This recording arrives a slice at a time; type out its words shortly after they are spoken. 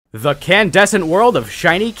The Candescent World of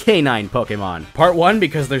Shiny Canine Pokemon. Part 1,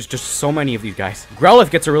 because there's just so many of these guys.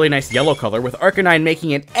 Growlithe gets a really nice yellow color, with Arcanine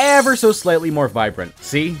making it ever so slightly more vibrant.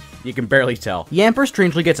 See? You can barely tell. Yamper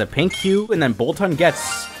strangely gets a pink hue, and then Boltund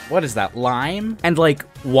gets... what is that, lime? And like,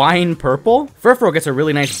 wine purple? Furfrou gets a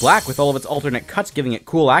really nice black with all of its alternate cuts giving it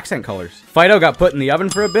cool accent colors. Fido got put in the oven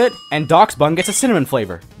for a bit, and Doxbung gets a cinnamon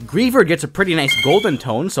flavor. Greavard gets a pretty nice golden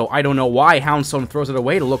tone, so I don't know why Houndstone throws it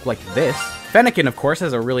away to look like this. Fennekin, of course,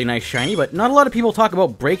 has a really nice shiny, but not a lot of people talk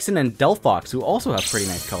about Braixen and Delphox, who also have pretty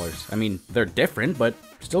nice colors. I mean, they're different, but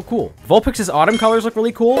still cool. Vulpix's autumn colors look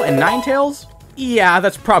really cool, and Ninetales? Yeah,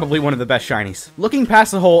 that's probably one of the best shinies. Looking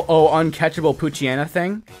past the whole, oh, uncatchable Poochyena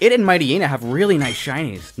thing, it and Mightyena have really nice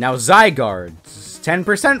shinies. Now Zygarde's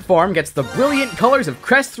 10% form gets the brilliant colors of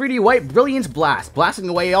Crest 3D White Brilliance Blast, blasting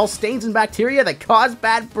away all stains and bacteria that cause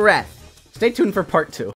bad breath. Stay tuned for part 2.